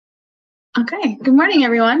Okay, good morning,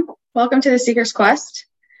 everyone. Welcome to the Seeker's Quest.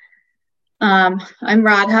 I'm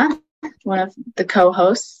Radha, one of the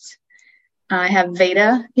co-hosts. I have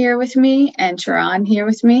Veda here with me and Charan here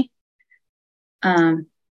with me.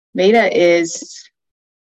 Veda is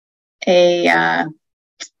a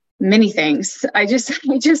many things. I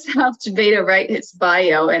just helped Veda write his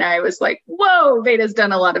bio, and I was like, whoa, Veda's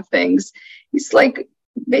done a lot of things. He's like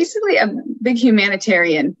basically a big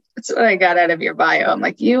humanitarian. That's what I got out of your bio. I'm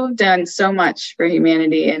like, you've done so much for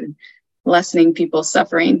humanity and lessening people's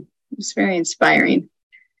suffering. It's very inspiring.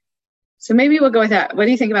 So maybe we'll go with that. What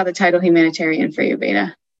do you think about the title humanitarian for you,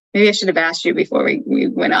 Veda? Maybe I should have asked you before we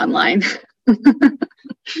went online. I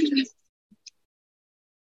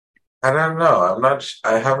don't know.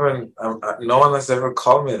 No one has ever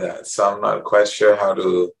called me that, so I'm not quite sure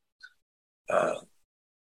uh,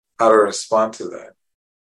 how to respond to that.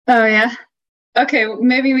 Oh, yeah. Okay,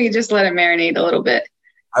 maybe we just let it marinate a little bit.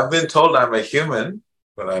 I've been told I'm a human,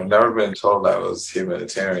 but I've never been told I was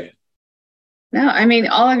humanitarian. No, I mean,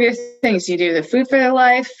 all of your things. You do the food for the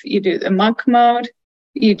life, you do the monk mode,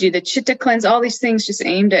 you do the chitta cleanse, all these things just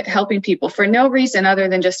aimed at helping people for no reason other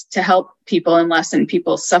than just to help people and lessen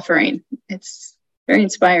people's suffering. It's very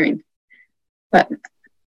inspiring. But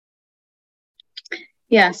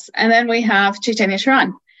yes, and then we have Chaitanya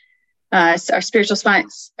Sharan, our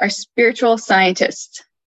spiritual scientist.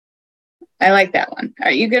 I like that one.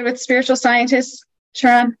 Are you good with spiritual scientists,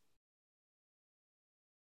 Sharan?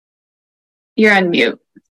 You're on mute.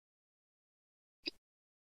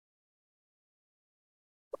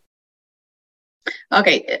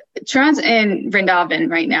 Okay, Charan's in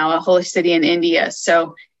Vrindavan right now, a holy city in India.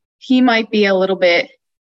 So he might be a little bit,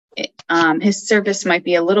 his service might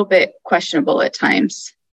be a little bit questionable at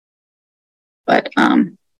times. But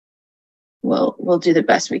we'll do the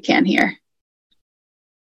best we can here.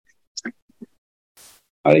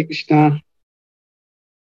 Hare Krishna.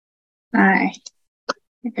 Hi.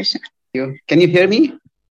 Hare Krishna. Can you hear me?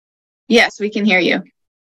 Yes, we can hear you.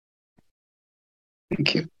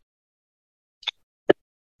 Thank you.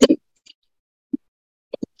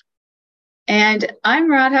 And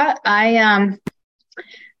I'm Radha. I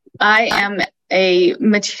am a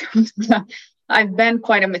material. I've been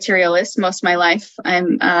quite a materialist most of my life.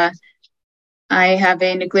 I have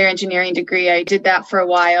a nuclear engineering degree. I did that for a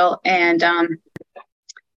while, and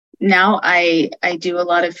now I do a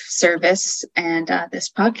lot of service and this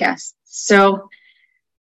podcast. So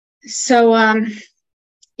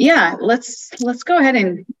yeah, let's go ahead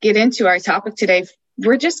and get into our topic today.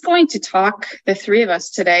 We're just going to talk, the three of us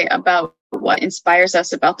today, about what inspires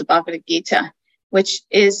us about the Bhagavad Gita, which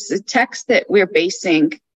is a text that we're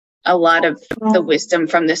basing a lot of the wisdom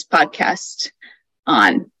from this podcast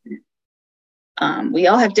on. We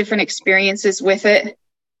all have different experiences with it,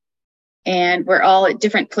 and we're all at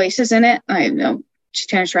different places in it. I know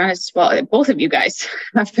Chaitanya Sharan as well. Both of you guys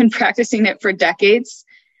have been practicing it for decades,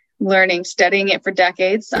 studying it for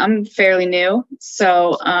decades. I'm fairly new,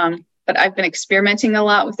 so but I've been experimenting a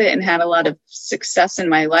lot with it and had a lot of success in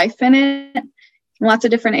my life in it, in lots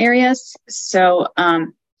of different areas. So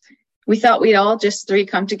we thought we'd all just three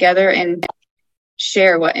come together and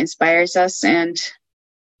share what inspires us and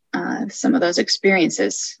some of those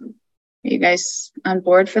experiences. Are you guys on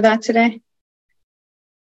board for that today?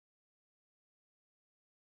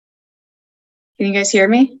 Can you guys hear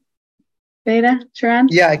me? Veda, Charan?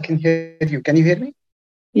 Yeah, I can hear you. Can you hear me?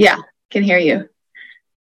 Yeah, can hear you.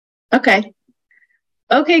 Okay,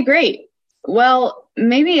 great. Well,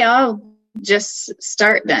 maybe I'll just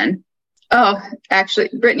start then. Oh, actually,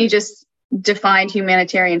 Brittany just defined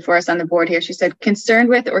humanitarian for us on the board here. She said, concerned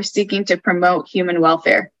with or seeking to promote human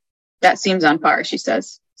welfare. That seems on par, she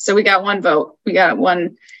says. So we got one vote. We got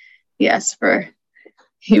one yes for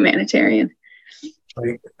humanitarian.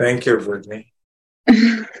 Thank you, Brittany.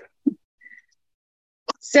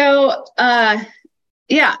 So,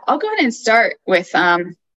 yeah, I'll go ahead and start with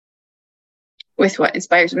what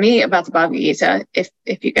inspires me about the Bhagavad Gita, if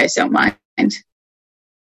you guys don't mind.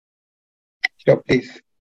 Sure, please.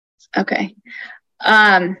 Okay.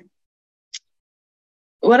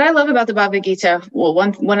 What I love about the Bhagavad Gita, well,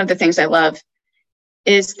 one of the things I love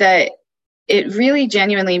is that it really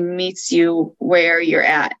genuinely meets you where you're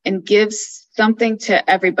at and gives something to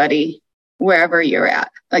everybody wherever you're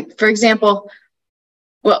at. Like, for example,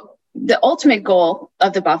 well, the ultimate goal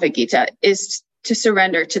of the Bhagavad Gita is to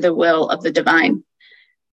surrender to the will of the divine.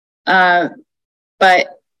 But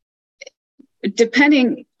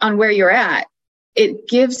depending on where you're at, it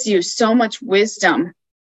gives you so much wisdom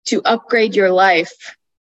to upgrade your life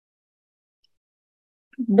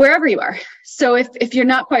wherever you are. So if you're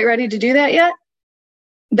not quite ready to do that yet,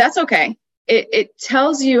 that's okay. it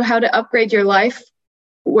tells you how to upgrade your life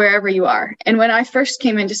wherever you are. And when I first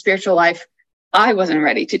came into spiritual life, I wasn't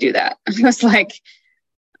ready to do that. I was like,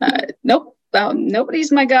 nope,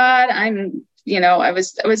 nobody's my God. I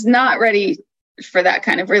was not ready for that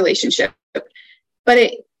kind of relationship.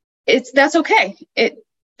 But that's okay.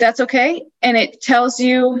 That's okay. And it tells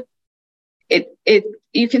you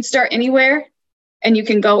you can start anywhere and you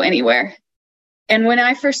can go anywhere. And when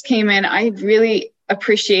I first came in, I really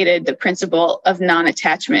appreciated the principle of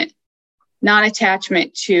non-attachment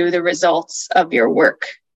to the results of your work.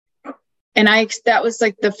 And that was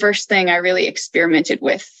like the first thing I really experimented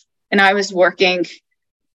with. And I was working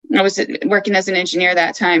as an engineer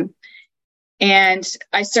that time. And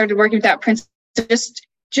I started working with that principle,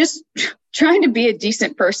 just trying to be a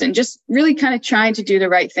decent person, just really kind of trying to do the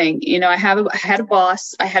right thing. You know, I had a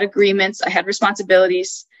boss, I had agreements, I had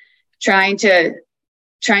responsibilities, trying to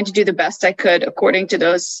do the best I could according to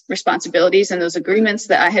those responsibilities and those agreements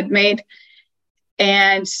that I had made.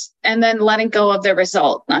 And then letting go of the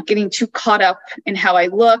result, not getting too caught up in how I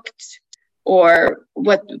looked or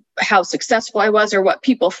how successful I was or what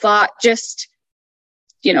people thought, just,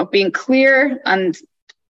 being clear on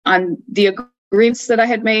the agreements that I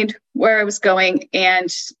had made, where I was going, and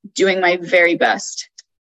doing my very best.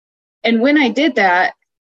 And when I did that,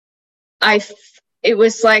 it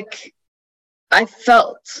was like I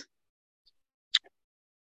felt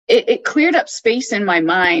it cleared up space in my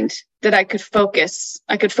mind that I could focus.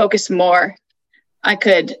 I could focus more. I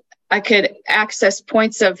could access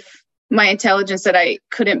points of my intelligence that I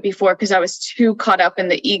couldn't before because I was too caught up in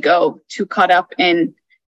the ego, too caught up in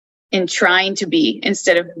trying to be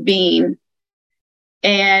instead of being.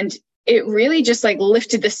 And it really just like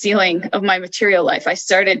lifted the ceiling of my material life. I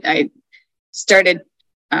started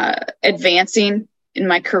advancing in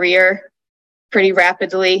my career pretty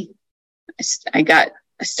rapidly. I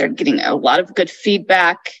started getting a lot of good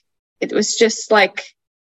feedback. It was just like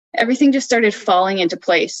everything just started falling into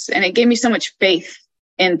place, and it gave me so much faith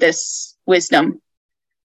in this wisdom.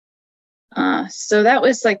 So that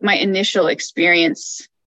was like my initial experience.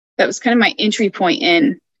 That was kind of my entry point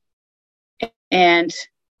in. And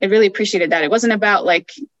I really appreciated that. It wasn't about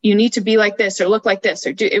like, you need to be like this or look like this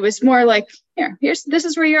or do. It was more like, this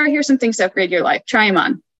is where you are. Here's some things to upgrade your life. Try them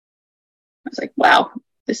on. I was like, wow,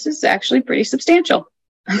 this is actually pretty substantial.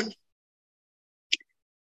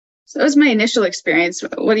 So that was my initial experience.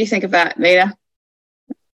 What do you think of that, Veda?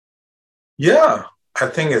 Yeah, I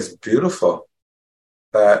think it's beautiful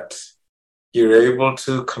that you're able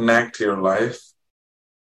to connect your life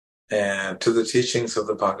and to the teachings of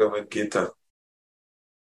the Bhagavad Gita.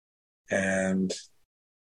 And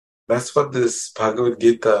that's what this Bhagavad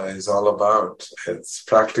Gita is all about. It's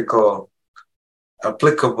practical,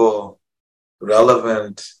 applicable,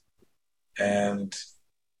 relevant, and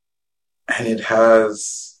it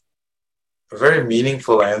has very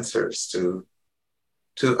meaningful answers to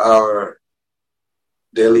our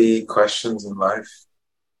daily questions in life.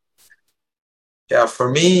 Yeah, for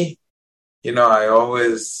me, I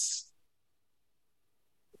always,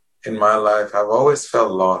 in my life, I've always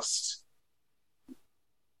felt lost.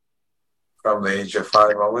 From the age of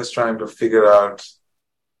 5, always trying to figure out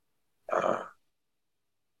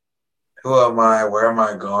who am I, where am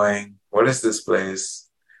I going, what is this place?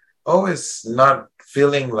 Always not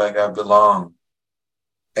feeling like I belong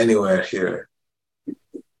anywhere here.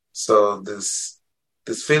 So this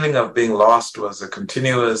feeling of being lost was a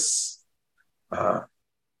continuous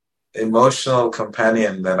emotional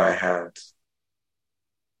companion that I had.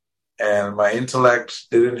 And my intellect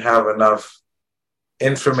didn't have enough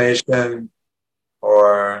information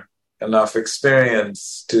or enough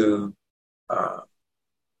experience to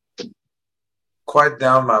quiet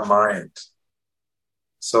down my mind.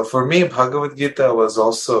 So for me, Bhagavad Gita was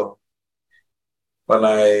also, when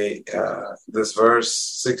this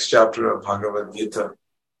verse, 6th chapter of Bhagavad Gita,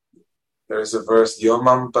 there is a verse,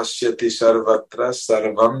 Yomam pashyati sarvatra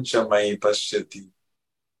sarvam cha mai pashyati.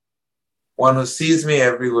 One who sees me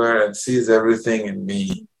everywhere and sees everything in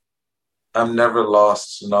me, I'm never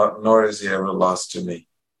lost, nor is he ever lost to me.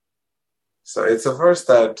 So it's a verse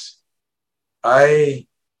that I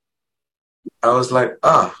was like,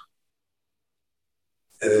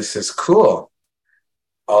 this is cool.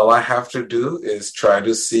 All I have to do is try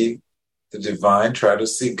to see the divine, try to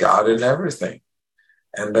see God in everything.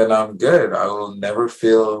 And then I'm good. I will never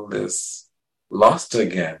feel this lost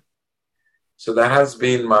again. So that has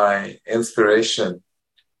been my inspiration.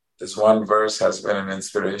 This one verse has been an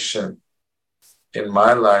inspiration in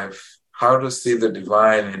my life, how to see the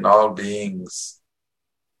divine in all beings,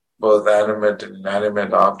 both animate and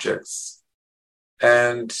inanimate objects.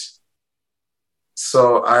 And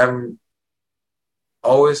so I'm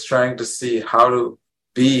always trying to see how to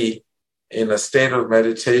be in a state of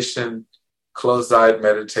meditation, closed-eyed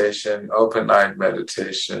meditation, open-eyed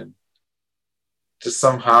meditation, to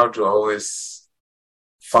somehow to always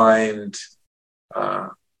find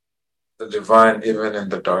the divine even in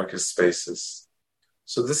the darkest spaces.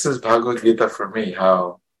 So this is Bhagavad Gita for me,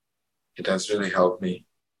 how it has really helped me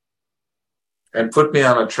and put me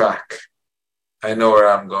on a track. I know where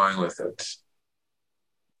I'm going with it.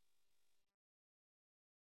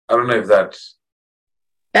 I don't know if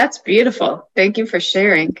That's beautiful. Thank you for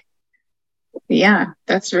sharing. Yeah,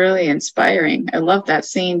 that's really inspiring. I love that,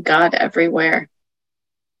 seeing God everywhere.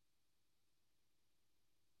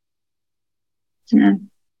 Yeah.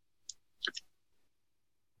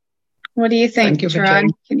 What do you think, Thank you for Charan?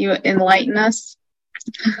 sharing. Can you enlighten us?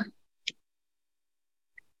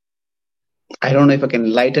 I don't know if I can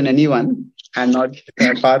enlighten anyone. I'm not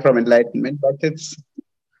far from enlightenment, but it's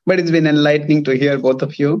been enlightening to hear both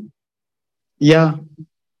of you. Yeah,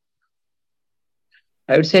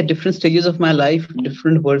 I would say at different stages of my life,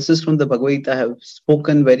 different verses from the Bhagavad Gita have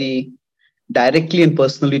spoken very directly and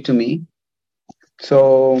personally to me.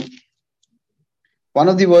 So one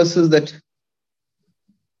of the verses that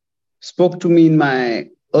spoke to me in my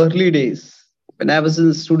early days, when I was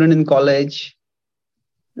a student in college,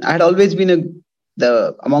 I had always been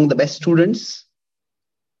among the best students.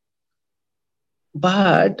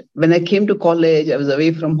 But when I came to college, I was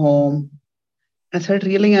away from home. I started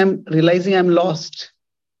realizing I'm lost.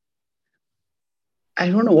 I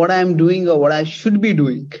don't know what I'm doing or what I should be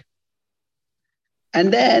doing.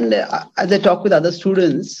 And then as I talk with other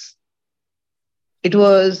students, it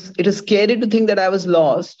was scary to think that I was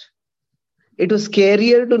lost. It was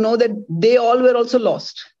scarier to know that they all were also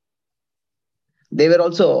lost. We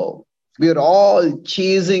were all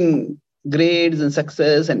chasing grades and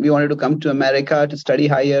success, and we wanted to come to America to study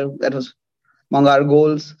higher. That was among our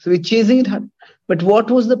goals. So we're chasing it hard. But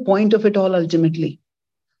what was the point of it all ultimately?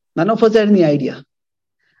 None of us had any idea.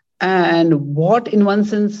 And what, in one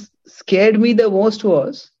sense, scared me the most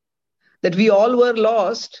was that we all were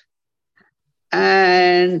lost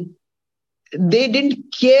and they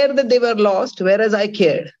didn't care that they were lost, whereas I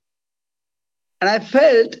cared. And I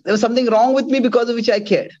felt there was something wrong with me because of which I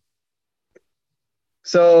cared.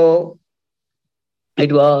 So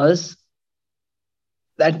it was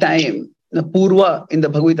that time, the Purva in the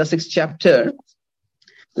Bhagavad Gita 6th chapter,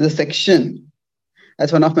 there's a section,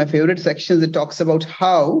 that's one of my favorite sections, it talks about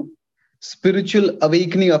how spiritual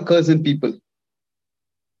awakening occurs in people.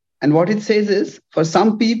 And what it says is, for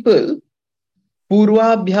some people,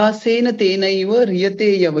 Purvabhyasena tenaiva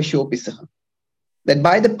riyate yavashopisaha. That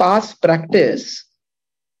by the past practice,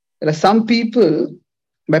 there are some people,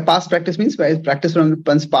 by past practice means by practice from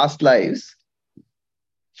one's past lives,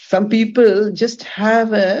 some people just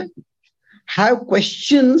have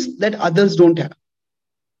questions that others don't have.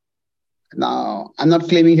 Now, I'm not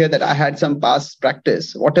claiming here that I had some past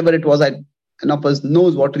practice. Whatever it was, none of us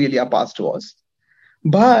knows what really our past was.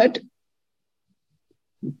 But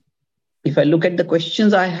if I look at the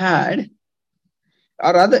questions I had,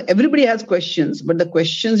 or rather, everybody has questions, but the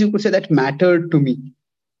questions you could say that mattered to me.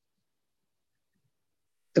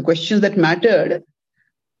 The questions that mattered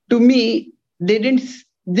to me, they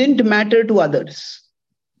didn't matter to others.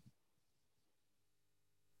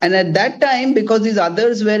 And at that time, because these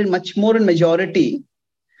others were much more in majority,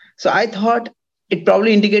 so I thought it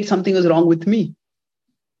probably indicates something was wrong with me.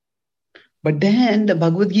 But then the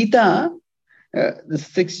Bhagavad Gita, the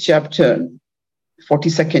 6th chapter,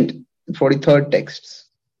 42nd, 43rd texts.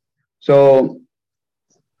 So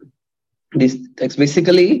these texts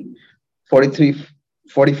basically, 43,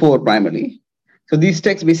 44 primarily. So these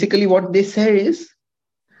texts basically what they say is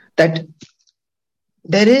that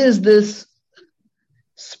there is this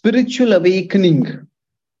spiritual awakening.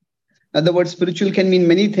 Now the word spiritual can mean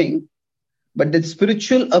many things, but the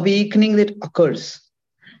spiritual awakening that occurs,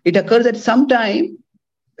 it occurs at some time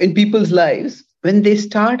in people's lives when they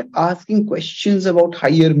start asking questions about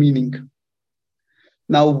higher meaning.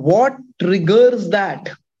 Now what triggers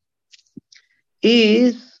that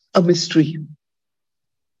is a mystery.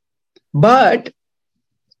 But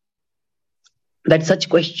that such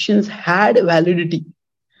questions had validity,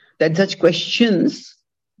 that such questions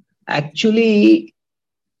actually,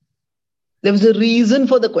 there was a reason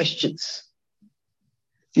for the questions.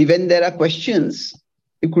 See, when there are questions,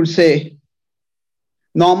 you could say,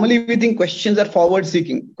 normally we think questions are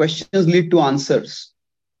forward-seeking. Questions lead to answers.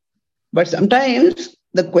 But sometimes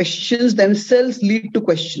the questions themselves lead to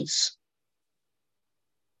questions.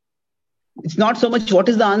 It's not so much what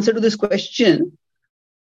is the answer to this question,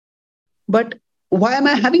 but why am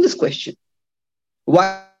I having this question?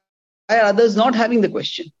 Why are others not having the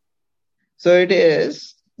question? So it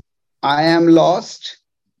is, I am lost.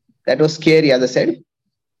 That was scary, as I said.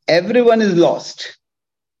 Everyone is lost.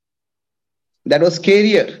 That was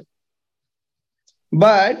scarier.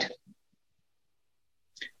 But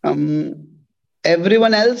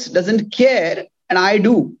everyone else doesn't care and I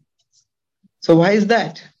do. So why is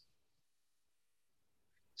that?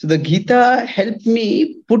 So the Gita helped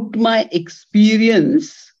me put my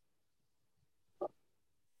experience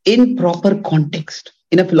in proper context,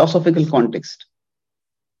 in a philosophical context.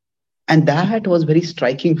 And that was very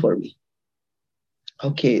striking for me.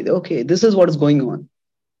 Okay, this is what is going on.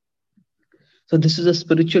 So this is a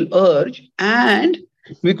spiritual urge. And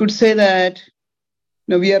we could say that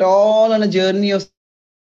we are all on a journey of...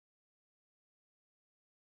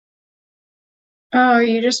 Oh,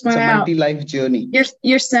 you just went out. It's a multi-life journey.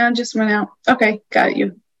 Your sound just went out. Okay, got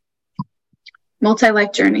you.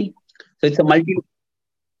 Multi-life journey. So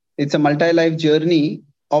it's a multi-life journey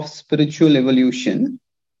of spiritual evolution.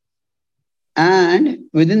 And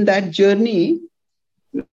within that journey,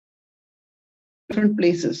 different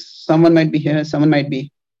places. Someone might be here, someone might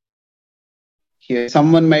be here,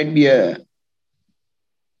 someone might be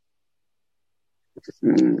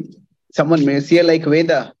someone may see like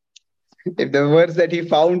Veda. If the verse that he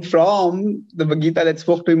found from the Gita that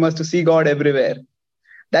spoke to him was to see God everywhere.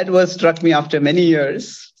 That verse struck me after many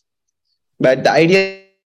years. But the idea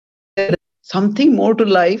is something more to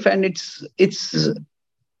life, and it's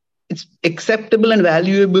acceptable and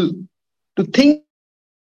valuable to think.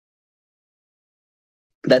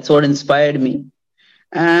 That's what inspired me.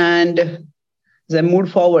 And as I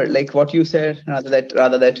moved forward, like what you said,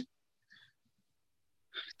 that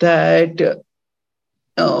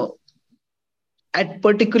at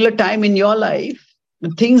particular time in your life, the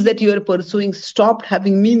things that you are pursuing stopped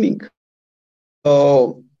having meaning.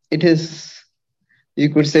 So it is, you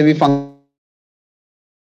could say the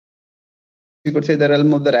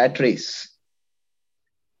realm of the rat race.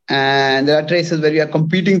 And the rat race is where you are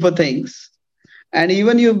competing for things. And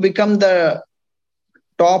even you become the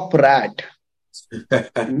top rat.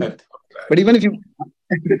 But even if you...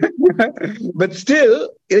 but still,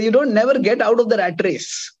 you don't never get out of the rat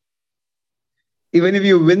race. Even if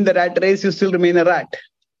you win the rat race, you still remain a rat.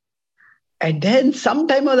 And then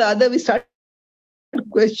sometime or the other, we start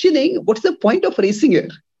questioning, what's the point of racing here?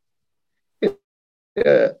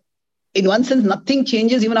 In one sense, nothing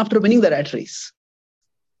changes even after winning the rat race.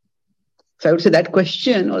 So I would say that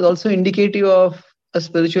question was also indicative of a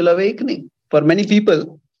spiritual awakening. For many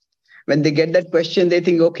people, when they get that question, they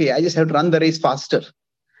think, okay, I just have to run the race faster.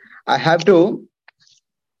 I have to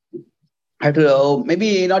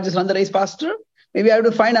maybe not just run the race faster, maybe I have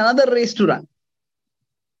to find another race to run.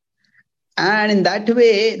 And in that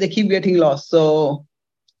way, they keep getting lost. So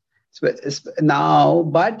now,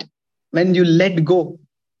 but when you let go,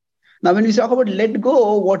 now when we talk about let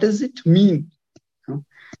go, what does it mean?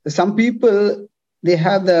 Some people, they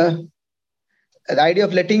have the idea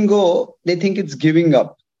of letting go, they think it's giving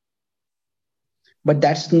up. But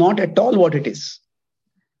that's not at all what it is.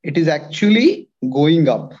 It is actually going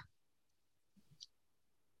up.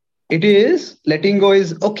 It is, letting go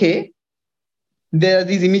is, okay, there are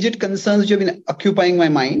these immediate concerns which have been occupying my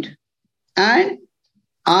mind, and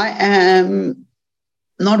I am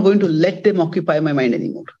not going to let them occupy my mind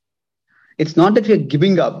anymore. It's not that we are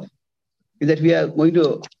giving up, it's that we are going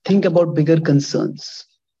to think about bigger concerns.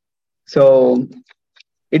 So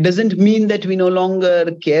it doesn't mean that we no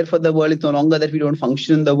longer care for the world. It's no longer that we don't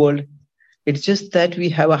function in the world. It's just that we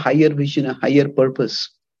have a higher vision, a higher purpose.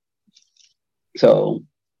 So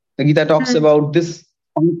the Gita talks about this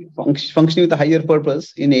functioning with a higher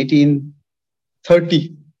purpose in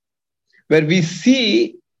 1830, where we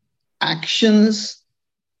see actions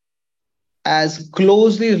as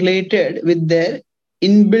closely related with their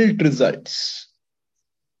inbuilt results,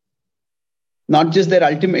 not just their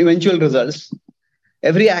ultimate eventual results.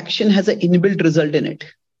 Every action has an inbuilt result in it.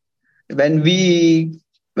 When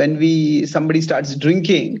somebody starts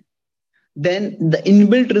drinking, then the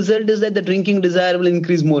inbuilt result is that the drinking desire will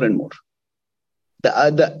increase more and more.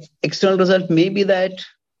 The external result may be that,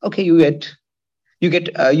 okay, you get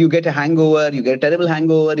a hangover, you get a terrible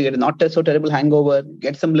hangover, you get a not so terrible hangover, you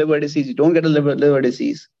get some liver disease, you don't get a liver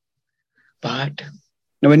disease. But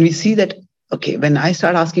now when we see that, okay, when I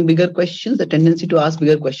start asking bigger questions, the tendency to ask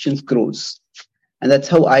bigger questions grows. And that's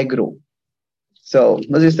how I grow. So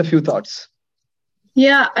those are just a few thoughts.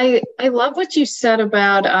 Yeah, I love what you said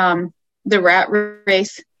about the rat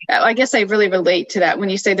race. I guess I really relate to that. When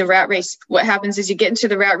you say the rat race, what happens is you get into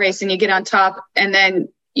the rat race and you get on top, and then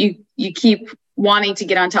you keep wanting to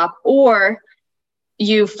get on top, or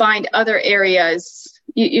you find other areas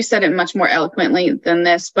you said it much more eloquently than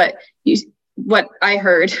this, but what I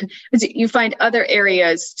heard is you find other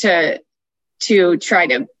areas to try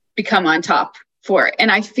to become on top for.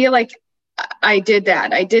 And I feel like I did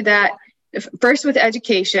that. I did that first with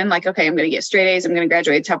education, like, okay, I'm going to get straight A's. I'm going to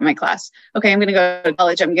graduate at the top of my class. Okay, I'm going to go to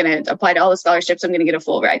college. I'm going to apply to all the scholarships. I'm going to get a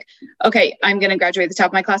full ride. Okay, I'm going to graduate at the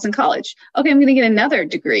top of my class in college. Okay, I'm going to get another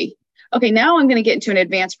degree. Okay, now I'm going to get into an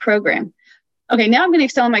advanced program. Okay, now I'm going to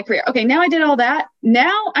excel in my career. Okay, now I did all that.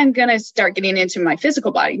 Now I'm going to start getting into my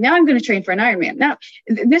physical body. Now I'm going to train for an Ironman. Now,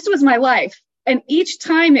 this was my life. And each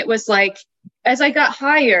time it was like, as I got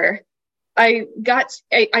higher, I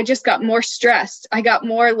just got more stressed. I got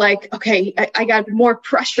more like, okay, I got more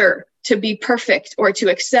pressure to be perfect or to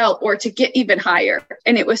excel or to get even higher.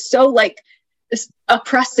 And it was so like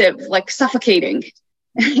oppressive, like suffocating.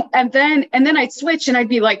 and then I'd switch and I'd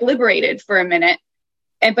be like liberated for a minute.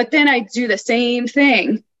 But then I'd do the same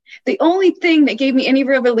thing. The only thing that gave me any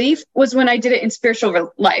real relief was when I did it in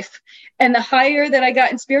spiritual life. And the higher that I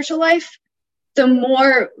got in spiritual life, the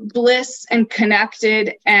more bliss and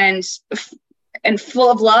connected and full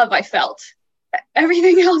of love I felt.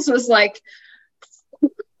 Everything else was like,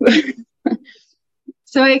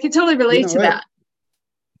 so I could totally relate to that.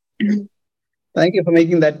 Thank you for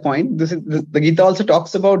making that point. This is the Gita also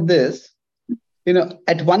talks about this.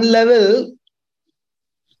 At one level,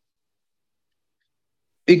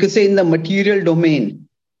 we could say in the material domain,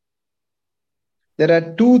 there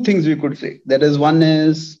are two things we could say. One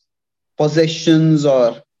is possessions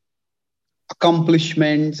or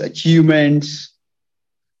accomplishments, achievements.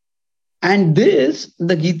 And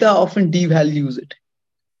the Gita often devalues it.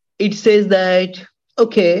 It says that,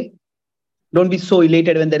 okay, don't be so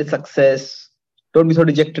elated when there is success. Don't be so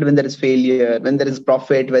dejected when there is failure, when there is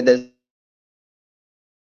profit, when there's...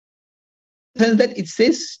 that it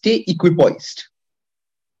says stay equipoised.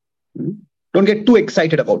 Don't get too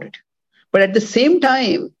excited about it. But at the same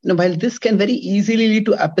time, while this can very easily lead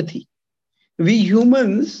to apathy, we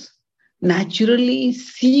humans naturally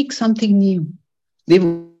seek something new. We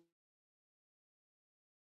want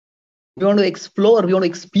to explore, we want to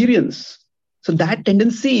experience. So that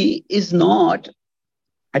tendency is not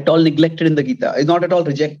at all neglected in the Gita. It's not at all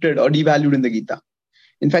rejected or devalued in the Gita.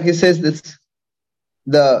 In fact, it says this,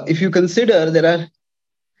 if you consider there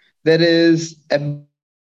is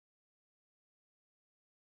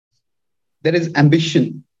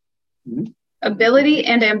ambition. Ability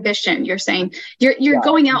and ambition, you're saying. You're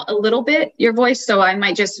going out a little bit, your voice, so I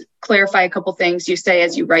might just clarify a couple things you say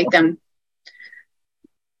as you write them.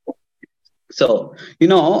 So,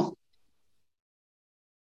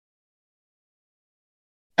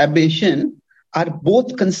 ambition are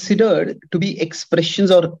both considered to be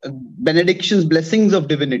expressions or benedictions, blessings of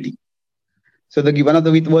divinity. So one of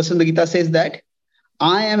the verses in the Gita says that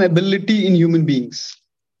I am ability in human beings.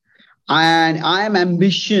 And I am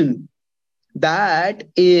ambition that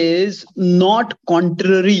is not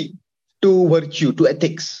contrary to virtue, to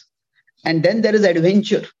ethics. And then there is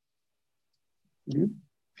adventure. And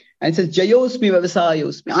it says, Jayosmi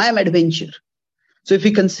Vavasayosmi. I am adventure. So if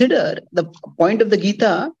we consider the point of the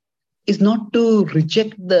Gita is not to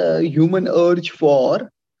reject the human urge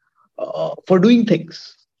for doing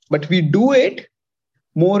things, but we do it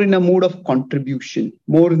more in a mood of contribution,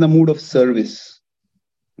 more in a mood of service.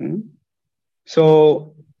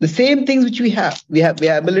 So the same things which we have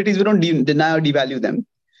abilities, we don't deny or devalue them.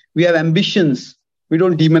 We have ambitions, we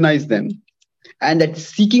don't demonize them. And that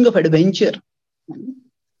seeking of adventure,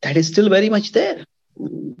 that is still very much there.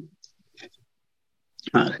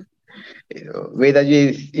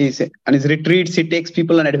 Vedaji is on his retreats, he takes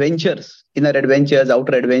people on adventures, inner adventures,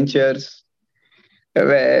 outer adventures.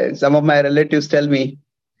 Where some of my relatives tell me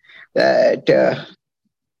that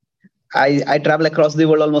I travel across the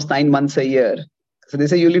world almost 9 months a year. So they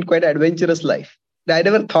say you lead quite an adventurous life. I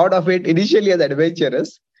never thought of it initially as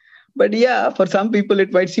adventurous. But yeah, for some people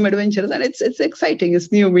it might seem adventurous, and it's exciting.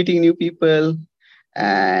 It's new, meeting new people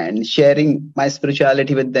and sharing my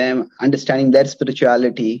spirituality with them, understanding their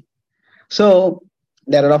spirituality. So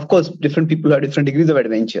there are, of course, different people who have different degrees of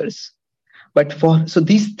adventures. But so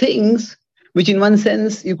these things, which in one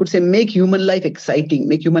sense you could say make human life exciting,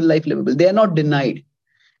 make human life livable, they are not denied.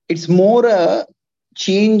 It's more a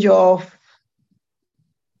change of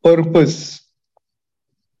purpose,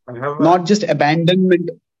 not just abandonment.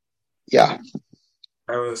 Yeah.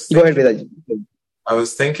 Go ahead, Vedaji. I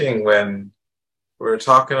was thinking when we were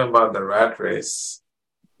talking about the rat race,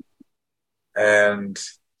 and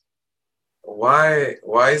why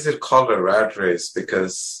is it called a rat race?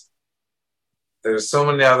 Because there's so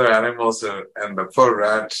many other animals, and the poor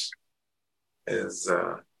rat is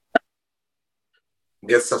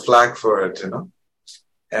gets a flag for it,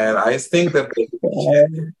 And I think that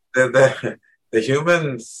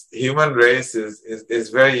the human race is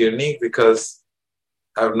very unique, because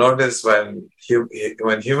I've noticed when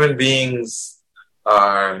human beings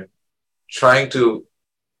are trying to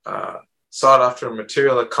sought after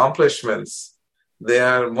material accomplishments, they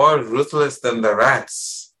are more ruthless than the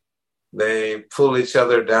rats. They pull each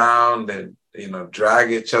other down, they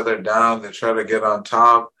drag each other down, they try to get on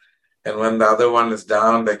top. And when the other one is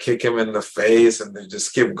down, they kick him in the face, and they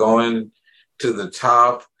just keep going to the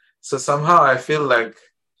top. So somehow I feel like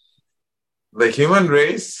the human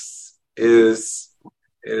race is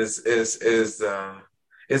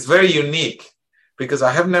very unique, because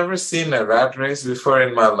I have never seen a rat race before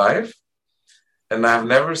in my life, and I've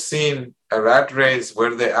never seen a rat race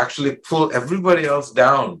where they actually pull everybody else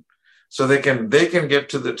down so they can get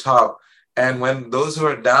to the top. And when those who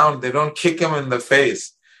are down, they don't kick them in the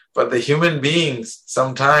face. But the human beings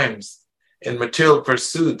sometimes in material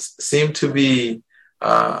pursuits seem to be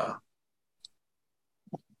more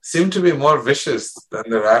vicious than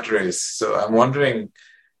the rat race. So I'm wondering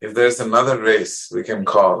if there's another race we can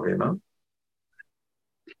call,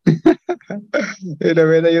 In a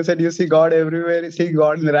way that you said you see God everywhere, you see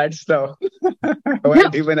God in rats now. Why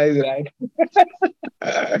demonize rat?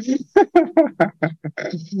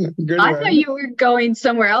 Good I one. thought you were going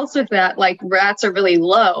somewhere else with that, like rats are really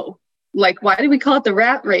low. Like, why do we call it the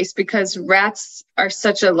rat race? Because rats are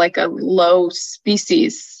such a low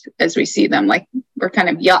species as we see them. Like, we're kind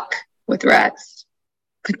of yuck with rats.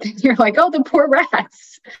 But then you're like, oh, the poor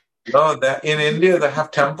rats. No, that in India they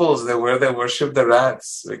have temples where they worship the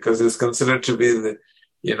rats, because it's considered to be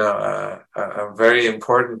a very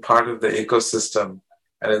important part of the ecosystem,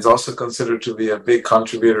 and it's also considered to be a big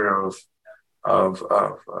contributor of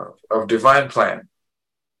divine plan.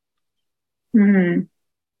 Mm-hmm.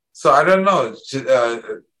 So I don't know,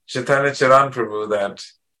 Chaitanya Charan Prabhu, that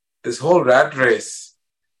this whole rat race,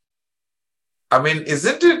 I mean,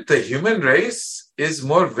 isn't it the human race is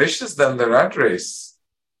more vicious than the rat race?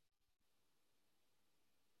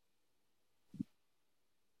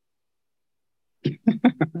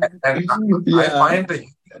 And Yeah.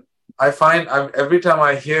 I find every time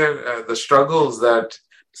I hear the struggles that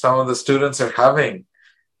some of the students are having,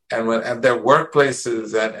 and when at their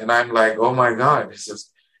workplaces, and I'm like, oh my God, it's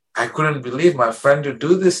just, I couldn't believe my friend to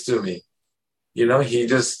do this to me. He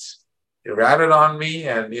just ratted on me,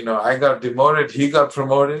 and I got demoted, he got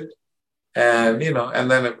promoted, and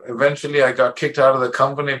and then eventually I got kicked out of the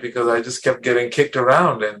company because I just kept getting kicked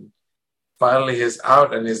around, and finally he's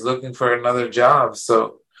out and he's looking for another job.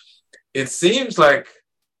 So it seems like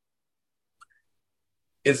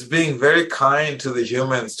it's being very kind to the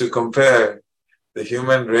humans to compare the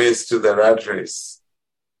human race to the rat race.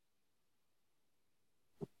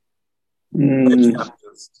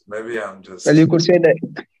 Maybe I'm just. Well, you could say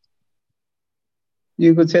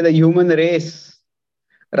the human race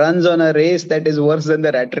runs on a race that is worse than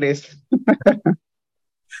the rat race.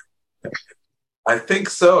 I think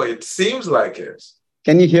so. It seems like it.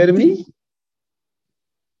 Can you hear me?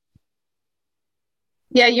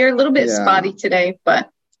 Yeah, you're a little bit spotty today,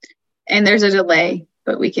 and there's a delay,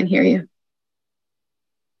 but we can hear you.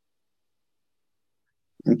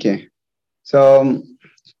 Okay. So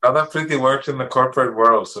Radha Preeti worked in the corporate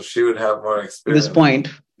world, so she would have more experience. At this point,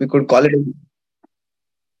 we could call it.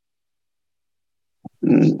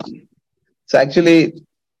 So actually,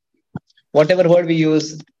 whatever word we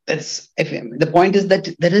use, the point is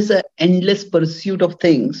that there is an endless pursuit of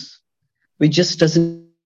things which just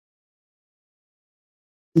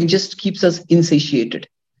keeps us insatiated.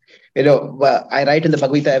 I write in the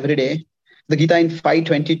Bhagavad Gita every day. The Gita in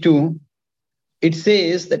 5:22, it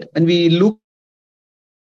says that when we look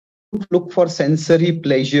for sensory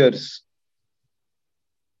pleasures,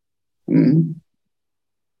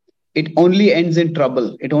 it only ends in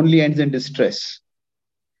trouble. It only ends in distress.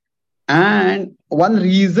 And one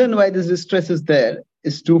reason why this distress is there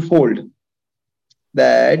is twofold.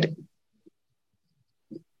 That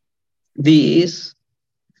these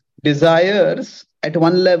desires at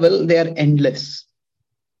one level, they are endless.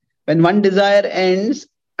 When one desire ends,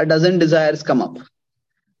 a dozen desires come up.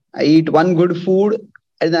 I eat one good food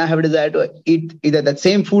and then I have a desire to eat either that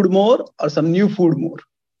same food more or some new food more.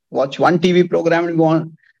 Watch one TV program and go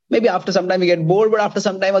on. Maybe after some time we get bored, but after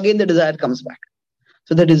some time again the desire comes back.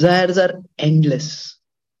 So the desires are endless.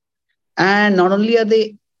 And not only are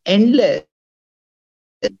they endless,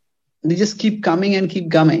 they just keep coming and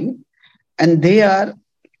keep coming. And they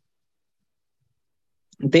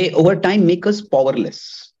over time make us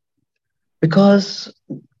powerless. Because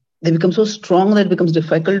they become so strong that it becomes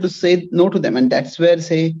difficult to say no to them. And that's where,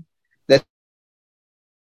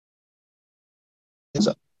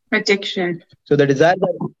 Addiction. So the desires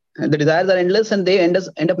are endless, and they end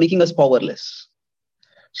up making us powerless.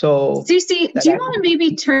 So, Cece, do you want to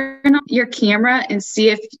maybe turn on your camera and see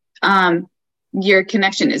if your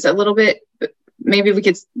connection is a little bit? Maybe we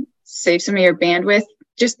could save some of your bandwidth,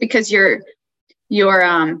 just because your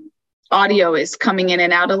audio is coming in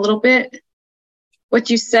and out a little bit. What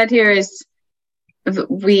you said here is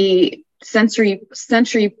sensory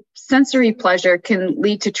pleasure can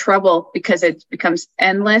lead to trouble because it becomes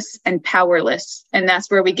endless and powerless, and that's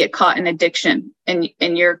where we get caught in addiction. And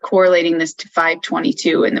you're correlating this to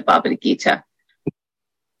 522 in the Bhagavad Gita,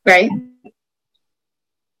 right?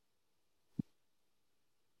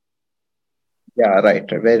 Yeah, right,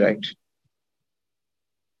 very right.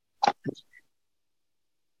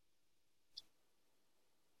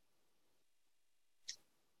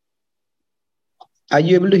 Are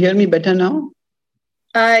you able to hear me better now?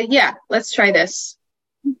 Yeah, let's try this.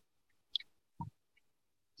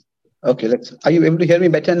 Okay, are you able to hear me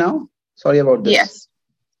better now? Sorry about this. Yes.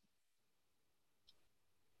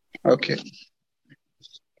 Okay.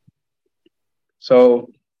 So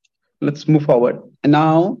let's move forward. And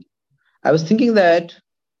now I was thinking that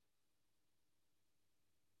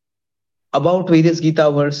about various Gita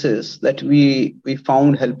verses that we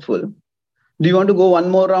found helpful. Do you want to go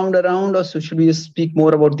one more round around, or should we just speak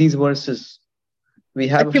more about these verses? We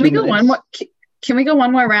have Can we go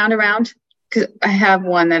one more round around? Because I have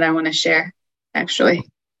one that I want to share, actually.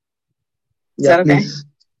 Is that okay? Please.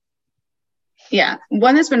 Yeah,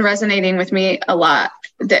 one that's been resonating with me a lot.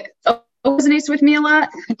 That resonates with me a lot,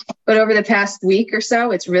 but over the past week or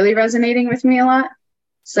so, it's really resonating with me a lot.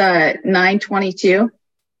 It's 922.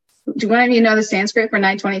 Do one of you know the Sanskrit for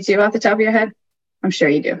 922 off the top of your head? I'm sure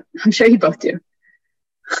you do. I'm sure you both do.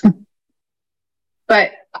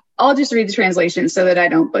 But I'll just read the translation so that I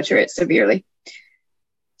don't butcher it severely. It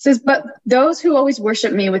says, but those who always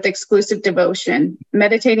worship me with exclusive devotion,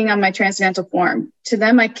 meditating on my transcendental form, to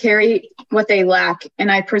them I carry what they lack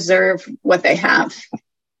and I preserve what they have.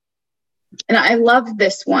 And I love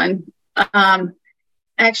this one.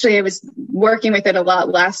 Actually, I was working with it a lot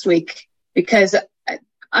last week because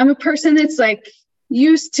I'm a person that's like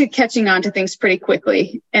used to catching on to things pretty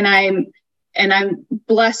quickly. And I'm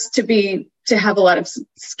blessed to have a lot of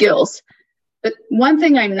skills. But one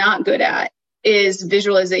thing I'm not good at is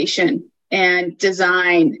visualization and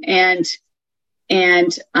design and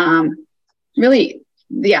really,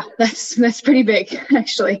 yeah, that's pretty big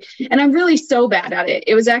actually. And I'm really so bad at it.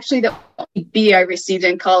 It was actually the only B I received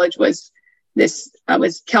in college was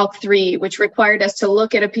Calc 3, which required us to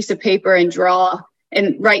look at a piece of paper and draw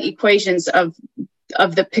and write equations of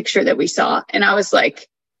the picture that we saw. And I was like,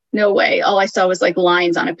 no way. All I saw was like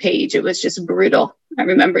lines on a page. It was just brutal. I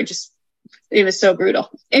remember it was so brutal.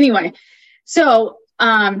 Anyway, so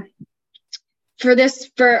for the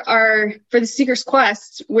Seeker's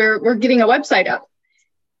Quest, we're getting a website up.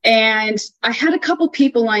 And I had a couple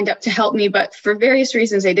people lined up to help me, but for various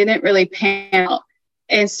reasons, they didn't really pan out.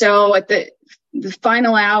 And so at the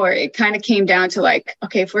final hour, it kind of came down to like,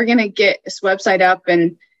 okay, if we're going to get this website up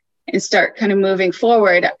and start kind of moving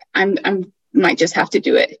forward, I might just have to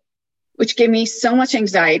do it, which gave me so much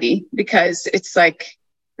anxiety because it's like,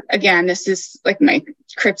 again, this is like my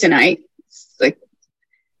kryptonite. It's like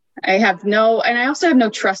and I also have no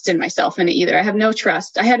trust in myself in it either. I have no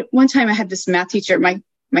trust. One time I had this math teacher, my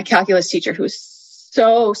calculus teacher, who was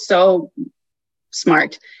so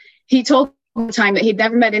smart. He told the time that he'd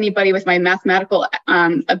never met anybody with my mathematical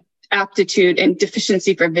aptitude and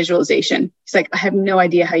deficiency for visualization. He's like, I have no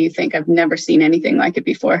idea how you think. I've never seen anything like it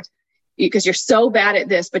before because you're so bad at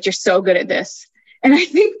this, but you're so good at this. And I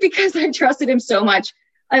think because I trusted him so much,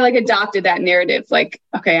 I like adopted that narrative. Like,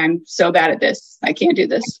 okay, I'm so bad at this. I can't do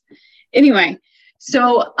this. Anyway,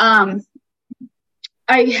 so I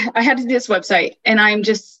had to do this website and I'm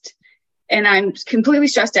completely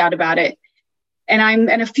stressed out about it. And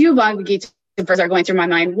a few Bhagavad Gita verses are going through my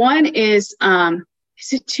mind. One is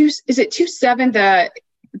it 2:7?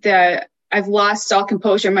 The I've lost all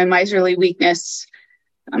composure, my miserly weakness.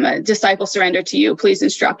 I'm a disciple surrender to you. Please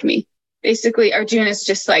instruct me. Basically, Arjuna is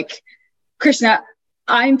just like, Krishna,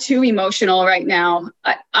 I'm too emotional right now.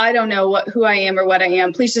 I don't know who I am or what I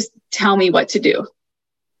am. Please just tell me what to do.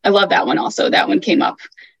 I love that one also. That one came up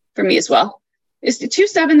for me as well. Is the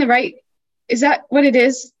 2:7 the right? Is that what it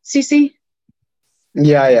is, Cece?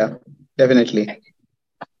 Yeah, definitely.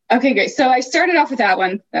 Okay, great. So I started off with that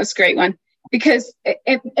one. That was a great one. Because,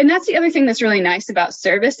 and that's the other thing that's really nice about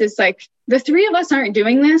service is like the three of us aren't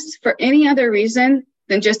doing this for any other reason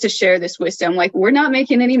than just to share this wisdom. Like we're not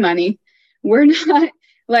making any money. We're not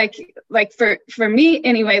like for me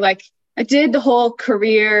anyway, like I did the whole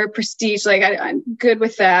career prestige. Like I'm good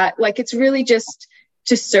with that. Like it's really just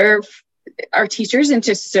to serve our teachers and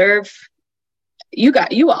to serve you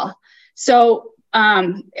all. So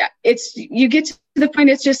it's, you get to the point,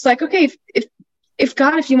 it's just like, okay, if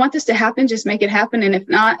God, if you want this to happen, just make it happen. And if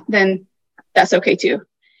not, then that's okay too.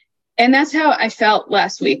 And that's how I felt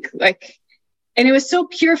last week. Like, and it was so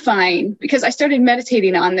purifying because I started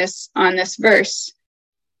meditating on this verse.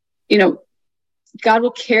 You know, God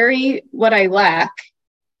will carry what I lack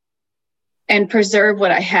and preserve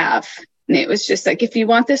what I have. And it was just like, if you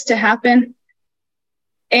want this to happen.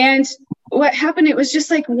 And what happened, it was just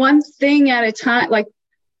like one thing at a time. Like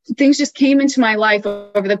things just came into my life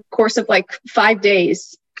over the course of like 5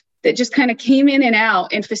 days that just kind of came in and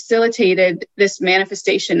out and facilitated this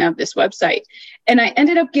manifestation of this website. And I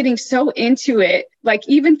ended up getting so into it, like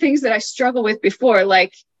even things that I struggle with before,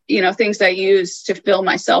 like, you know, things I use to fill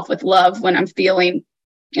myself with love when I'm feeling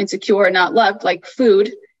insecure, not loved, like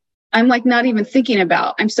food. I'm like not even thinking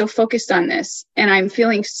about, I'm so focused on this and I'm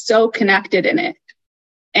feeling so connected in it.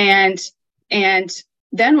 And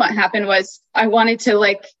then what happened was I wanted to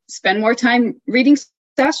like spend more time reading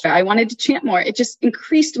Sastra. I wanted to chant more. It just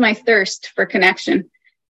increased my thirst for connection.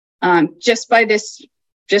 Just by this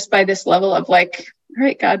level of like, all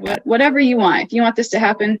right, God, whatever you want, if you want this to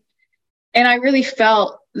happen. And I really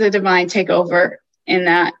felt the divine take over in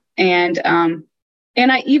that. And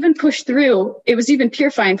I even pushed through. It was even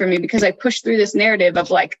purifying for me because I pushed through this narrative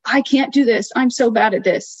of like, I can't do this. I'm so bad at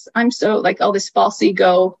this. I'm so like all this false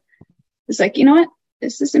ego. It's like, you know what?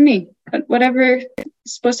 This isn't me. But whatever is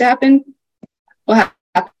supposed to happen will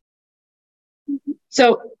happen.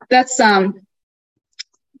 So that's that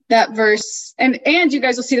verse. And you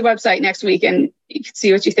guys will see the website next week and you can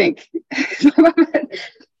see what you think.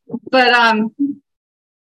 But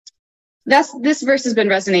this verse has been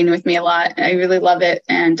resonating with me a lot. I really love it,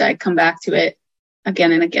 and I come back to it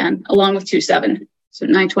again and again, along with 2:7. So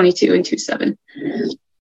 9:22 and 2:7.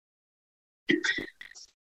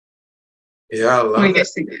 Yeah, I What do love you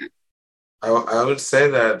guys it. think? I would say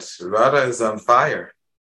that Radha is on fire.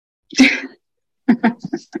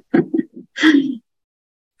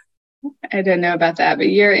 I don't know about that, but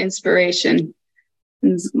your inspiration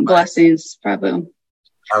and blessings, Prabhu.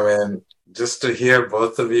 I mean, just to hear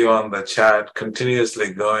both of you on the chat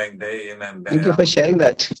continuously going day in and day Thank you out. for sharing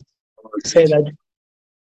that. Say that.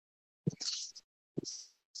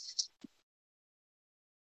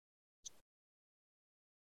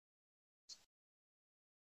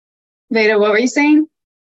 Veda, what were you saying?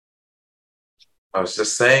 I was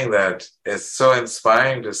just saying that it's so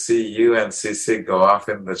inspiring to see you and CC go off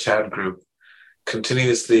in the chat group,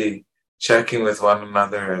 continuously checking with one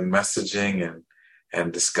another and messaging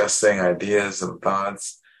and discussing ideas and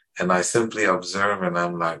thoughts. And I simply observe and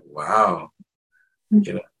I'm like, wow.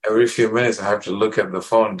 You know, every few minutes I have to look at the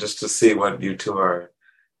phone just to see what you two are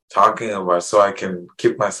talking about so I can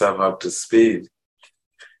keep myself up to speed.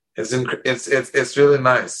 It's really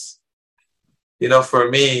nice. You know, for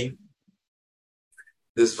me,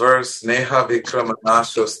 this verse, Neha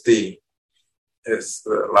Vikramanashosti, is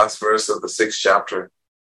the last verse of the 6th chapter,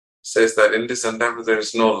 says that in this endeavor there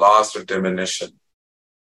is no loss or diminution.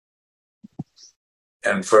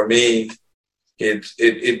 And for me, it's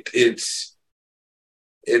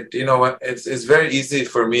you know what, it's very easy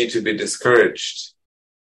for me to be discouraged.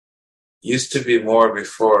 Used to be more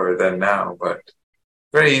before than now, but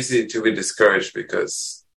very easy to be discouraged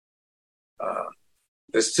because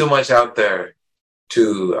there's too much out there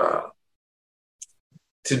to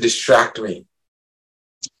distract me.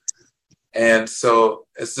 And so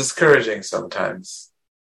it's discouraging sometimes,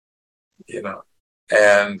 you know.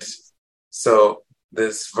 And so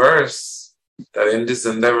this verse, that in this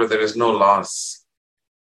endeavor there is no loss,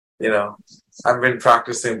 you know, I've been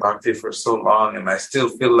practicing bhakti for so long and I still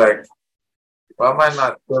feel like, why am I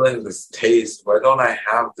not feeling this taste? Why don't I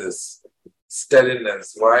have this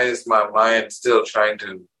steadiness? Why is my mind still trying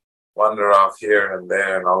to wander off here and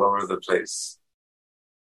there and all over the place?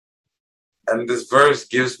 And this verse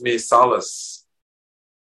gives me solace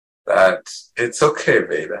that it's okay,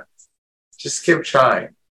 Veda. Just keep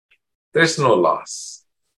trying. There's no loss.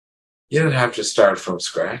 You don't have to start from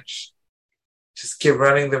scratch. Just keep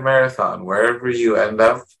running the marathon. Wherever you end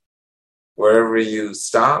up, wherever you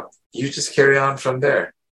stop, you just carry on from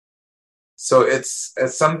there. So it's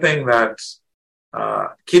something that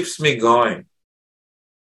keeps me going.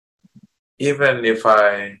 Even if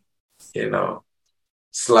I, you know,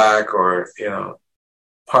 slack or, you know,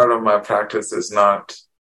 part of my practice is not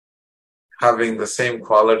having the same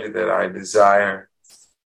quality that I desire,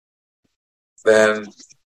 then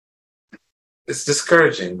it's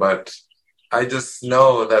discouraging. But I just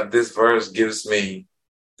know that this verse gives me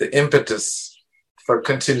the impetus for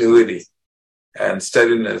continuity and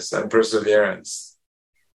steadiness and perseverance.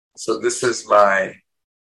 So this is my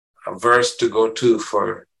verse to go to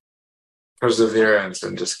for perseverance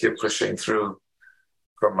and just keep pushing through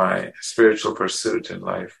for my spiritual pursuit in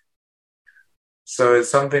life. So it's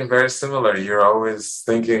something very similar. You're always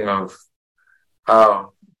thinking of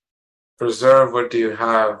how preserve what you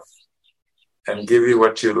have and give you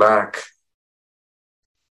what you lack.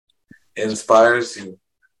 Inspires you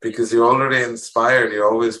because you're already inspired.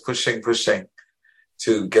 You're always pushing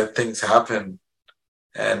to get things happen.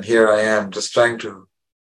 And here I am just trying to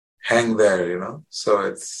hang there, So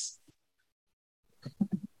it's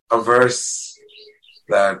a verse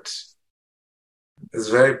that is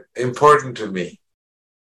very important to me.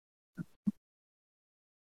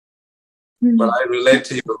 Mm-hmm. But I relate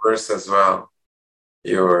to your verse as well,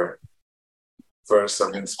 your verse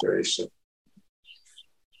of inspiration.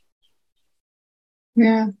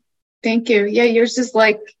 Yeah, thank you. Yeah, yours is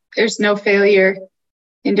like there's no failure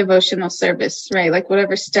in devotional service, right? Like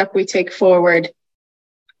whatever step we take forward,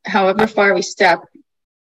 however far we step,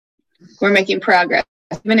 we're making progress.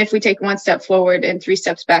 Even if we take one step forward and 3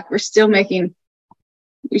 steps back, we still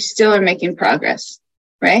are making progress,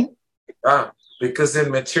 right? Because in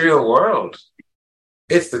material world,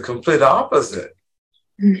 it's the complete opposite.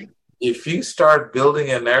 Mm-hmm. If you start building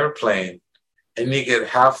an airplane and you get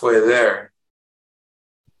halfway there,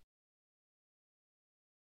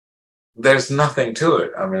 there's nothing to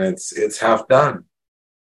it. I mean, it's half done.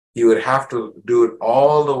 You would have to do it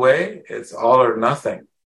all the way. It's all or nothing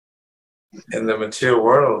in the material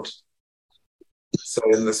world. So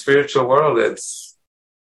in the spiritual world,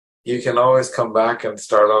 you can always come back and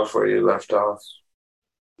start off where you left off.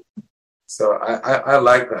 So I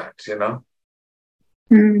like that,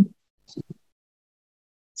 Mm.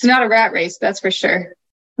 It's not a rat race, that's for sure.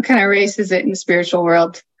 What kind of race is it in the spiritual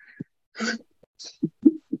world?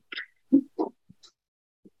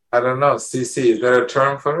 I don't know. CC, is there a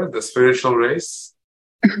term for it? The spiritual race?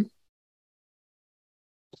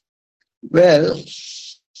 Well,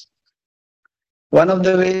 one of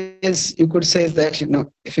the ways you could say is that,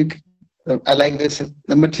 I like this,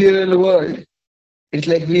 the material world, it's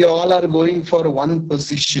like we all are going for one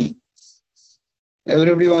position.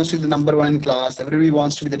 Everybody wants to be the number one in class. Everybody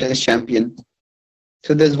wants to be the tennis champion.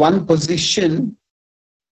 So there's one position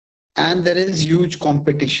and there is huge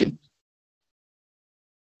competition.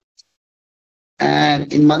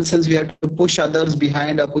 And in one sense, we have to push others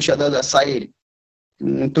behind or push others aside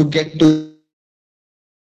to get to.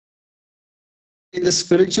 In the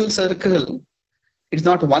spiritual circle, it's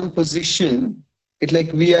not one position. It's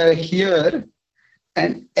like we are here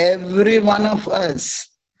and every one of us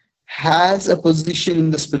has a position in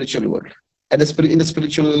the spiritual world, in the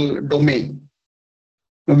spiritual domain.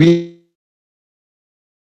 We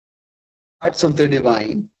are parts of the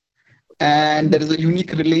divine. And there is a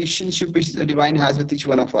unique relationship which the divine has with each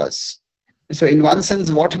one of us. So in one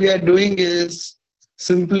sense, what we are doing is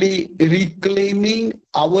simply reclaiming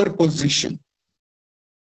our position.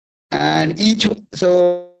 And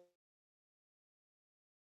sound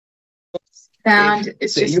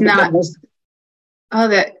is just not.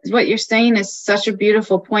 That what you're saying is such a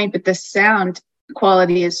beautiful point, but the sound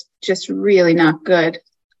quality is just really not good.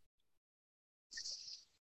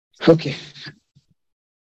 Okay.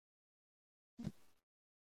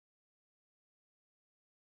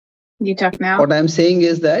 You talk now? What I'm saying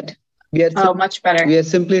is that we are much better. We are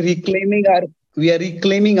simply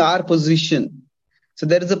reclaiming our position. So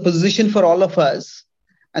there is a position for all of us,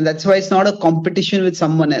 and that's why it's not a competition with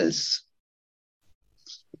someone else.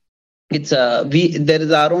 It's there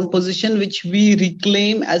is our own position which we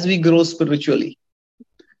reclaim as we grow spiritually.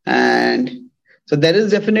 And so there is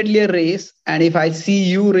definitely a race, and if I see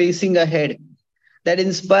you racing ahead, that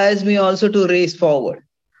inspires me also to race forward.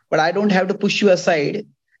 But I don't have to push you aside,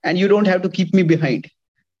 and you don't have to keep me behind.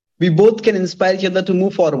 We both can inspire each other to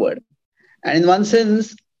move forward. And in one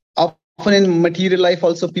sense, often in material life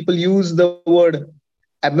also, people use the word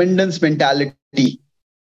abundance mentality.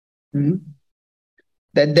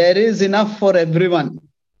 That there is enough for everyone.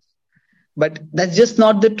 But that's just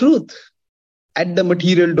not the truth at the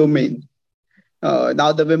material domain.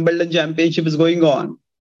 Now the Wimbledon Championship is going on.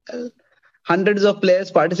 Hundreds of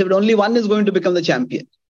players participate. Only one is going to become the champion.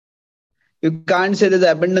 You can't say there's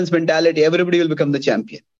abundance mentality. Everybody will become the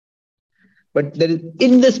champion. But there is,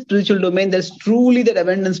 in the spiritual domain, there's truly that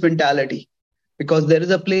abundance mentality. Because there is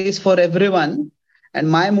a place for everyone. And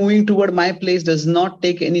my moving toward my place does not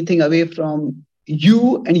take anything away from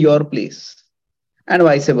you and your place. And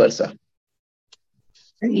vice versa.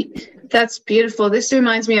 That's beautiful. This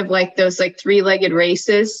reminds me of like those like three-legged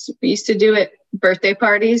races we used to do at birthday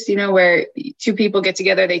parties, where two people get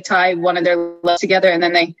together, they tie one of their legs together, and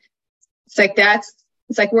then it's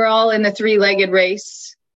like we're all in the three-legged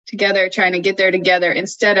race together, trying to get there together,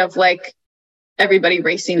 instead of like everybody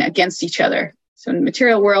racing against each other. So in the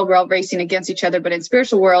material world, we're all racing against each other, but in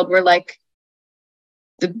spiritual world, we're like,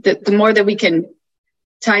 the more that we can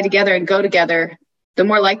tie together and go together, the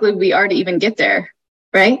more likely we are to even get there,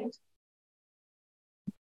 right?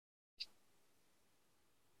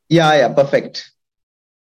 Yeah, perfect.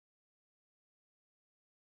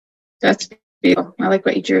 That's beautiful. I like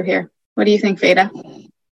what you drew here. What do you think, Veda?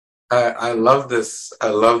 I love this. I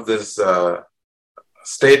love this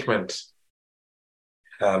statement.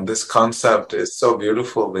 This concept is so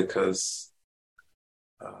beautiful because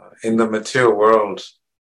in the material world,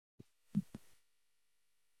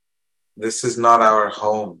 this is not our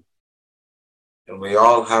home. And we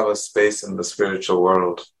all have a space in the spiritual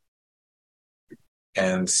world.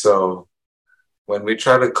 And so when we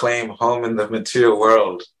try to claim home in the material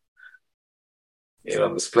world,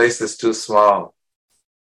 this place is too small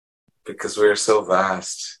because we're so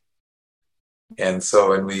vast. And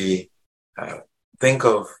so when we think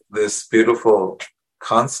of this beautiful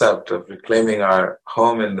concept of reclaiming our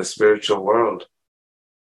home in the spiritual world,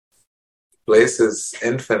 the place is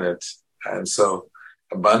infinite. And so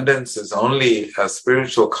abundance is only a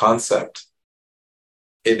spiritual concept.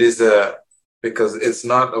 It is because it's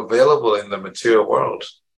not available in the material world.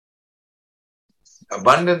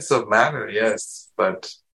 Abundance of matter, yes,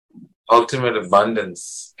 but ultimate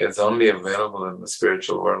abundance is only available in the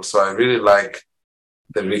spiritual world. So I really like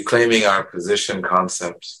the reclaiming our position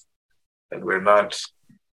concept. And we're not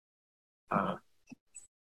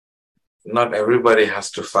everybody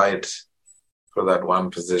has to fight for that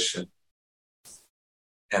one position.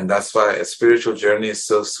 And that's why a spiritual journey is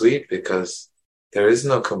so sweet, because there is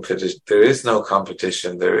no competition, there is no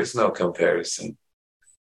comparison.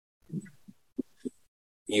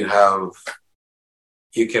 You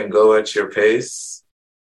can go at your pace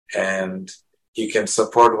and you can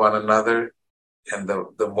support one another. And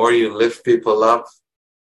the more you lift people up,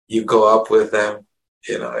 you go up with them.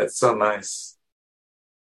 It's so nice.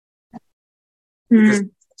 Because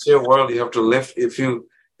in your world, you have to lift. If you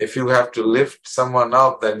have to lift someone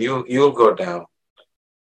up, then you'll go down.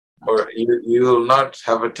 Or you'll not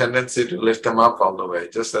have a tendency to lift them up all the way.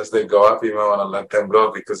 Just as they go up, you might want to let them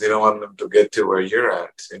go because you don't want them to get to where you're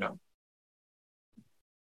at,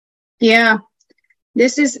 Yeah.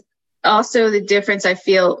 This is also the difference I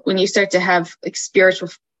feel when you start to have like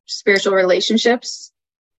spiritual relationships,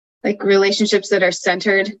 like relationships that are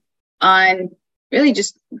centered on really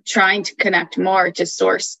just trying to connect more to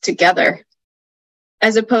source together,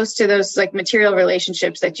 as opposed to those like material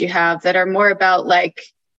relationships that you have that are more about like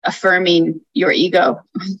affirming your ego.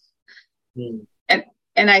 And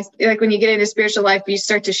I like when you get into spiritual life, you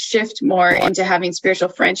start to shift more into having spiritual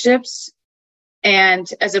friendships,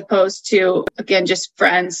 and as opposed to, again, just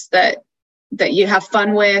friends that you have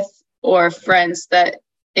fun with, or friends that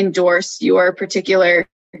endorse your particular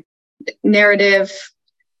narrative.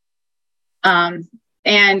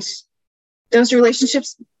 And those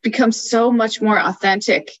relationships become so much more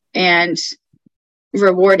authentic and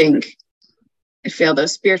rewarding. I feel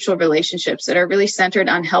those spiritual relationships that are really centered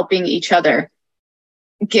on helping each other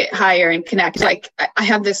get higher and connect. Like I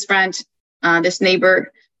have this friend, this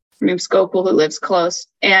neighbor from Skokel who lives close,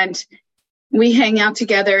 and we hang out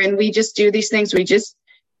together and we just do these things. We just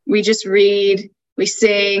read, we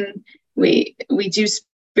sing, we do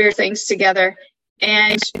spirit things together.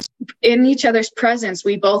 And in each other's presence,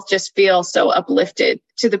 we both just feel so uplifted,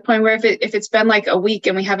 to the point where if it's been like a week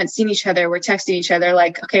and we haven't seen each other, we're texting each other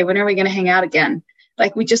like, okay, when are we going to hang out again?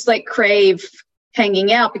 Like we just like crave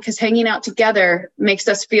hanging out, because hanging out together makes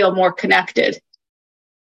us feel more connected.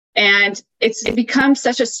 And it becomes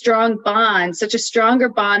such a strong bond, such a stronger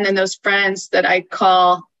bond than those friends that I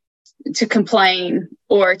call to complain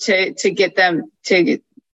or to get them to,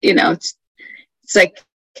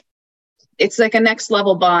 it's like a next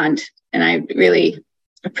level bond, and I really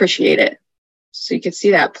appreciate it. So you can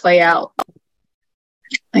see that play out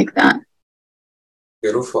like that.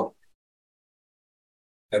 Beautiful.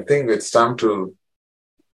 I think it's time to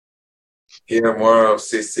hear more of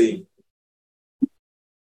CC.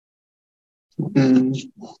 I'm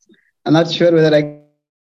not sure whether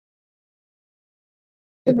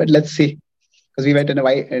but let's see, because we went in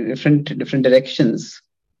different directions.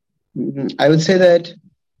 I would say that,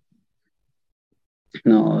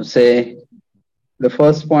 say the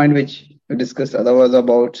first point which we discussed was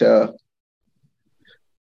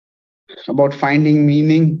about finding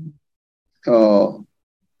meaning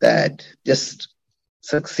that just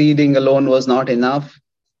succeeding alone was not enough.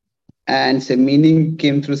 And so meaning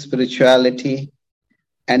came through spirituality.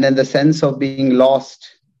 And then the sense of being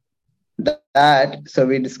lost, so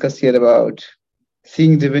we discussed here about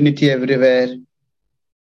seeing divinity everywhere.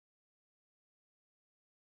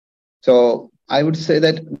 So I would say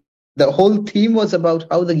that the whole theme was about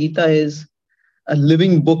how the Gita is a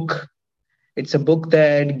living book. It's a book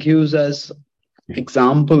that gives us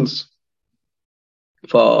examples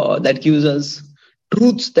that gives us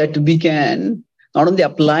truths that we can not only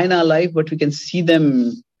apply in our life, but we can see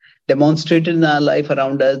them demonstrated in our life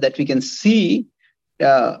around us, that we can see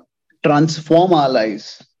transform our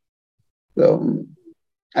lives. So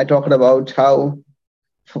I talked about how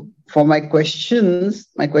for my questions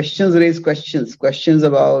raise questions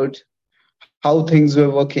about how things were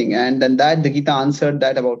working. And then that the Gita answered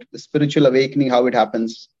that about the spiritual awakening, how it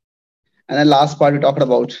happens. And then last part, we talked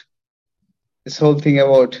about this whole thing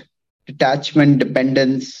about detachment,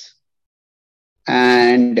 dependence,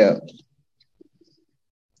 and the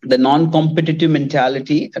non-competitive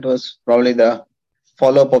mentality. That was probably the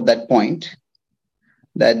follow-up of that point.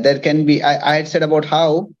 That there can be, I had said about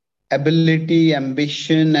how ability,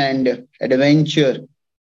 ambition, and adventure,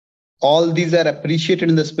 all these are appreciated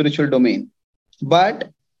in the spiritual domain.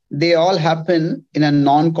 But they all happen in a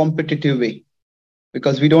non-competitive way,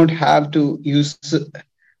 because we don't have to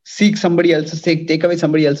seek somebody else's, take away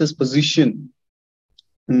somebody else's position.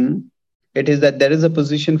 It is that there is a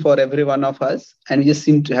position for every one of us, and we just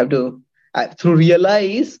seem to have to through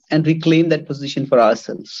realize and reclaim that position for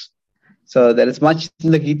ourselves. So there is much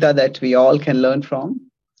in the Gita that we all can learn from,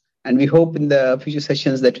 and we hope in the future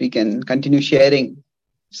sessions that we can continue sharing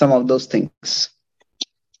some of those things.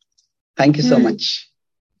 Thank you so much.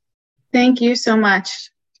 Thank you so much.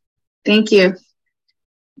 Thank you.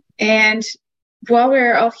 And while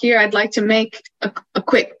we're all here, I'd like to make a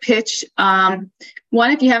quick pitch.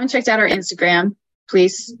 One, if you haven't checked out our Instagram,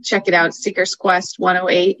 please check it out, Seekers Quest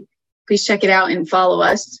 108. Please check it out and follow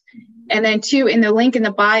us. And then two, in the link in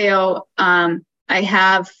the bio, I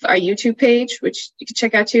have our YouTube page, which you can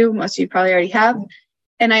check out too. Most of you probably already have.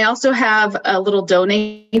 And I also have a little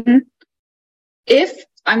donate.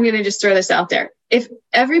 I'm going to just throw this out there. If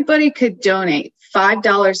everybody could donate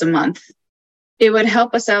 $5 a month, it would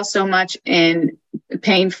help us out so much in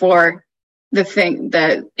paying for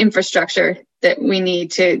the infrastructure that we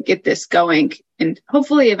need to get this going, and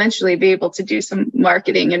hopefully eventually be able to do some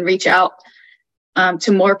marketing and reach out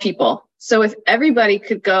to more people. So if everybody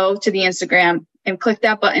could go to the Instagram and click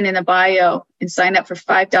that button in the bio and sign up for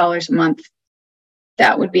 $5 a month,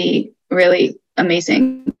 that would be really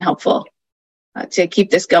amazing, helpful to keep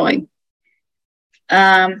this going.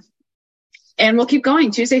 And we'll keep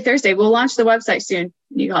going Tuesday, Thursday. We'll launch the website soon.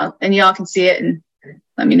 You all can see it and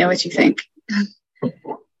let me know what you think.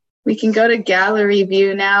 We can go to gallery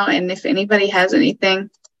view now. And if anybody has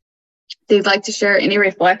anything they'd like to share, any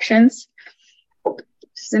reflections.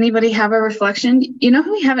 Does anybody have a reflection? You know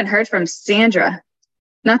who we haven't heard from? Sandra.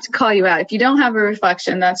 Not to call you out. If you don't have a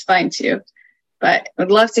reflection, that's fine too. But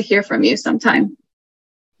I'd love to hear from you sometime.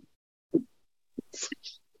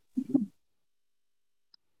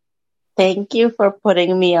 Thank you for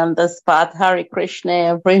putting me on the spot. Hare Krishna,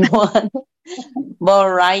 everyone. But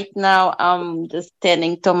right now, I'm just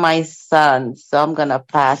tending to my son, so I'm going to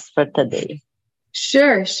pass for today.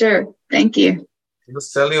 Sure. Thank you. I'll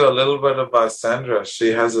just tell you a little bit about Sandra. She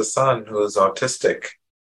has a son who is autistic.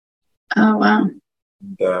 Oh, wow.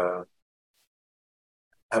 And,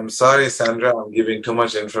 I'm sorry, Sandra, I'm giving too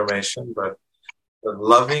much information, but the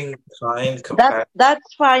loving, kind, compassionate.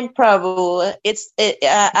 That's fine, Prabhu.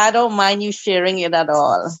 I don't mind you sharing it at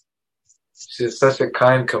all. She's such a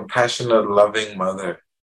kind, compassionate, loving mother.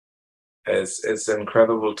 It's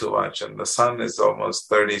incredible to watch. And the son is almost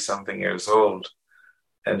 30-something years old.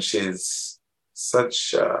 And she's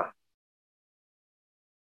such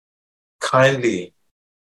kindly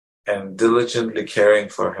and diligently caring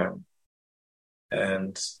for him.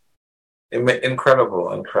 And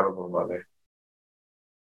incredible mother.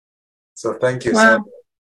 So thank you, Sandra.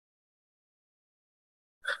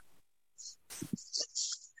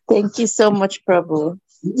 Thank you so much, Prabhu.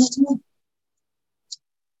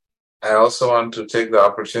 I also want to take the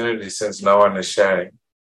opportunity, since no one is sharing,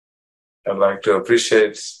 I'd like to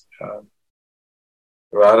appreciate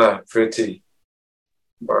Radha Priti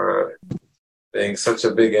for being such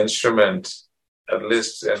a big instrument, at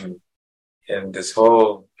least in this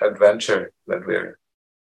whole adventure that we're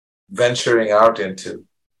venturing out into,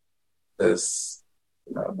 this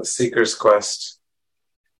the Seeker's Quest.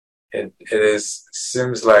 It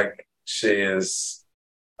seems like she is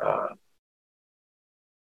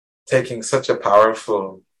taking such a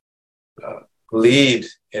powerful lead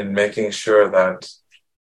in making sure that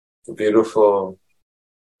the beautiful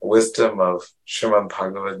wisdom of Srimad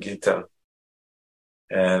Bhagavad Gita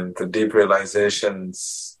and the deep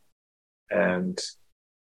realizations and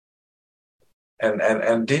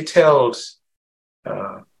detailed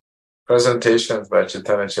presentations by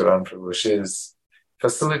Chaitanya Charan Prabhu. She's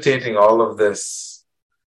facilitating all of this.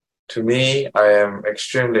 To me, I am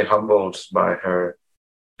extremely humbled by her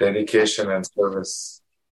dedication and service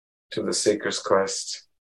to the Seeker's Quest.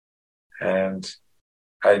 And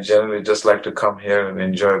I generally just like to come here and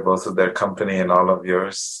enjoy both of their company and all of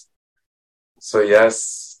yours. So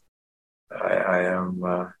yes, I am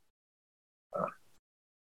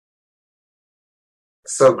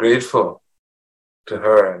so grateful to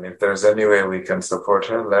her. And if there's any way we can support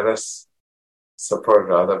her, let us support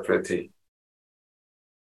Radha Priti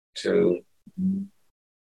to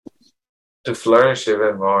flourish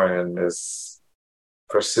even more in this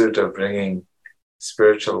pursuit of bringing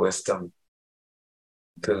spiritual wisdom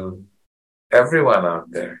to everyone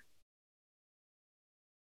out there.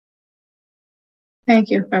 Thank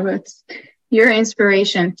you, Prabhu. Your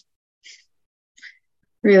inspiration.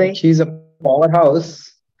 Really. She's a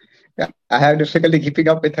powerhouse. I have difficulty keeping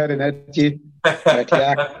up with her energy. But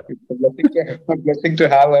yeah, it's a blessing to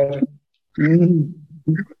have her. Mm.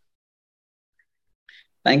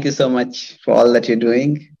 Thank you so much for all that you're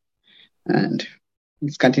doing. And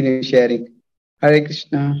let's continue sharing. Hare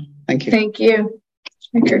Krishna. Thank you. Thank you.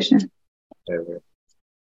 Hare Krishna.